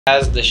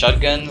has the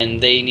shotgun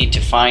and they need to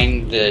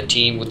find the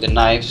team with the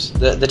knives.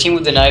 The team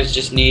with the knives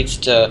just needs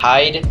to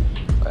hide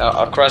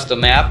across the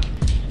map,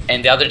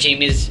 and the other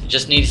team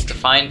just needs to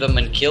find them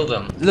and kill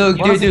them. Look,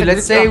 dude,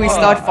 let's say we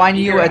start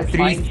finding you at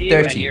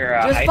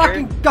 3:30. Just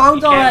fucking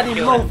count already,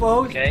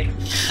 mofos. Okay.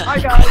 Hi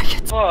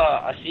guys.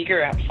 A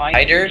seeker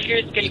hider.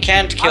 You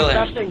can't kill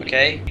him.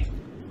 Okay.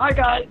 Hi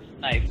guys.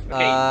 Knife.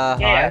 Okay.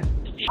 Hi.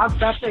 I'm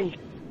fapping.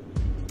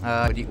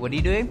 What are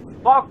you doing?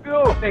 Fuck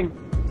you.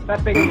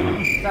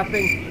 Fapping.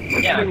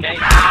 Yeah, okay.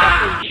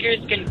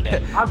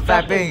 I'm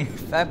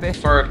Fapping.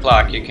 4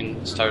 o'clock, you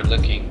can start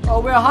looking. Oh,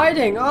 we're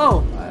hiding.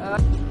 Oh.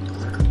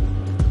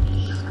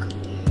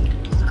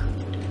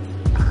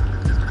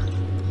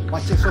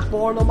 Watching some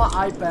porn on my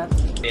iPad.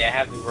 Yeah, I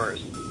have the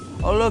worst.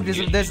 Oh look,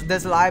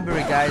 there's a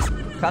library, guys.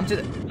 Come to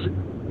the.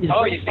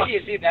 Oh, you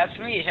see, that's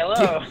me.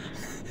 Hello.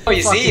 Oh,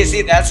 you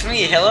see, that's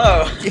me.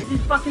 Hello. He's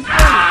fucking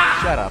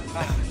funny. Shut up.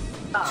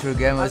 True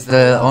Gamer is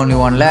the only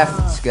one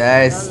left,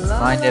 guys.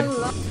 Find him.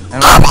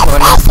 And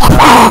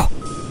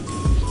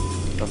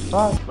the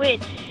fuck? Wait,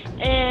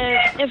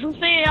 if we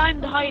say I'm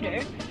the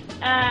hider,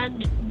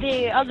 and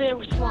the other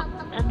one,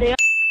 and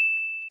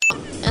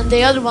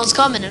the other one's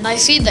coming, and I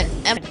see them,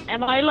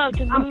 am I allowed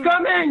to move? I'm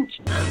coming.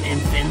 I'm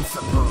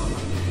invincible.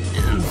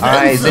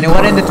 Alright, is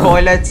anyone in the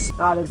toilets?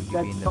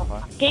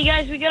 Okay,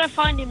 guys, we gotta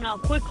find him now,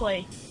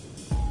 quickly.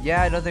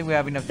 Yeah, I don't think we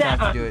have enough time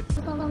to do it.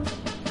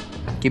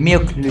 Give me a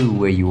clue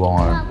where you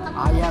are.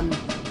 I am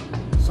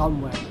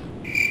somewhere.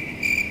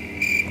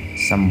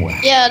 Somewhere.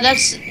 Yeah,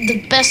 that's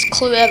the best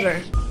clue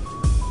ever.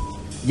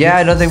 Yeah,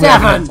 I don't think we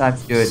have enough time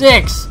to do it.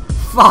 6,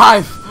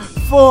 5,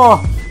 4,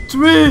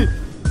 3,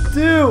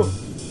 2, 1.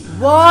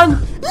 Oh,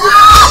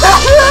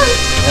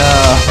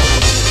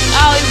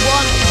 he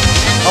won.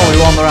 Oh, we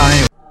won the round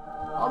anyway.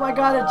 Oh my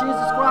God,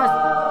 Jesus Christ.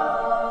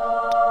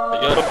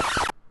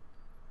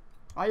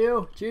 Are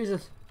you?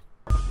 Jesus.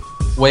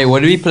 Wait,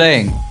 what are we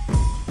playing?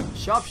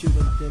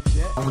 Sharpshooter,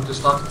 dipshit. I want to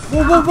start.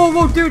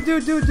 Whoa,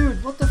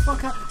 dude, what the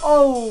fuck?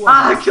 Oh!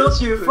 Ah, I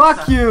killed you!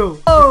 Fuck you!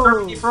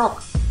 Oh!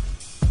 Frog.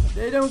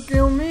 They don't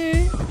kill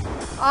me!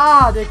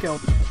 Ah, they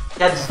killed me.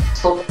 Ja, er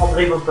stond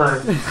André van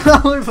Tuin.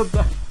 André van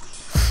Duin.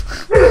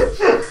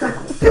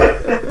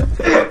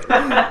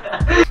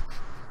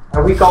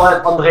 And we call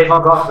it André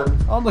van Garden.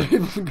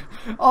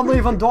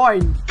 André van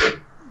Duin.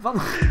 What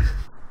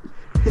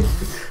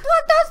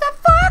does the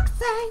fuck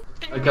say?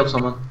 I killed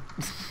someone.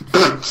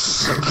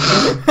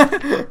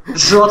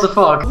 So what the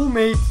fuck?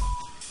 Roommate.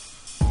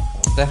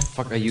 What the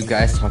fuck are you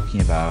guys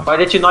talking about? Why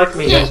did you knife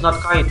me? That's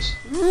not kind.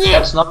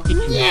 That's not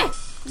kind.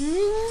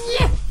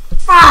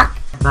 Fuck!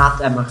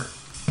 Maatemmer.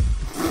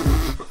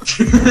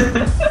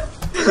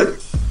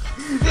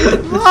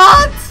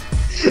 Wat?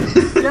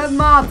 Je hebt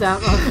maat, hè?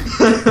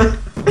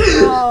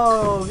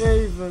 Oh,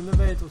 Raven, de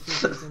weet of zo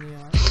zit er niet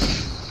aan.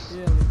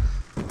 Heerlijk.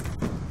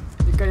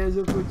 Die kan je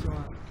zo goed,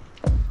 jongen.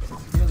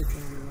 Heerlijk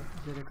vind ik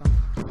dat je dat kan.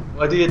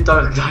 Why do you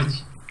talk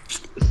Dutch?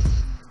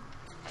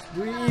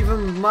 Doe je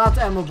even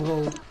maatemmer,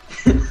 bro?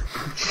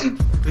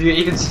 Do you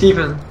even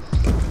Steven?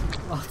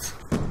 Wat?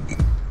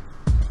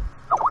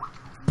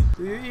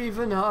 Doe je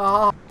even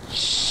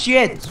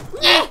Shit!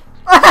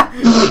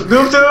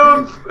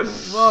 Doom!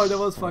 Wow, that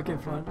was fucking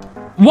fun.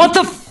 What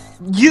the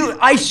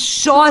I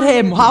shot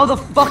him! How the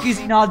fuck is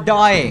he not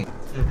dying?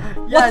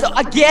 Yes. What the,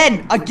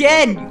 again!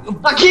 Again!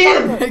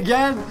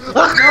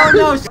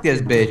 No,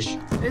 This bitch.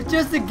 it's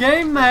just a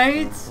game,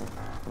 mate.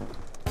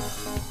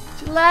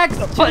 Chillax,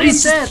 chill your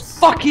It's tits.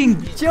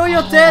 fucking... Chill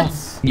your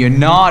tits. You're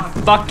not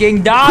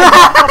fucking dying!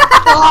 What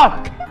the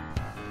fuck?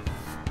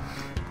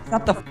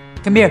 Not the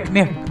Come here.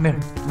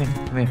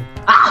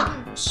 Ah!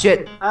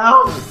 Shit.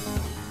 Ow!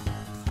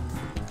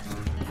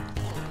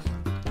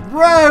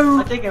 Bro!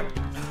 I take him.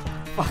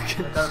 Fuck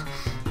it.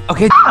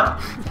 Okay.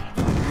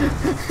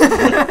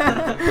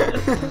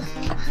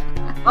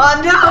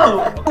 Oh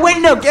no!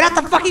 Window! Get out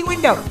the fucking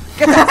window!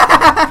 Get the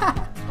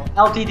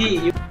LTD,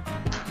 you.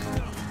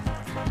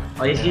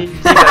 Oh, you see?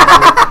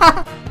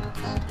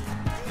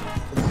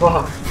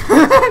 Fuck.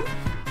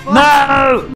 No!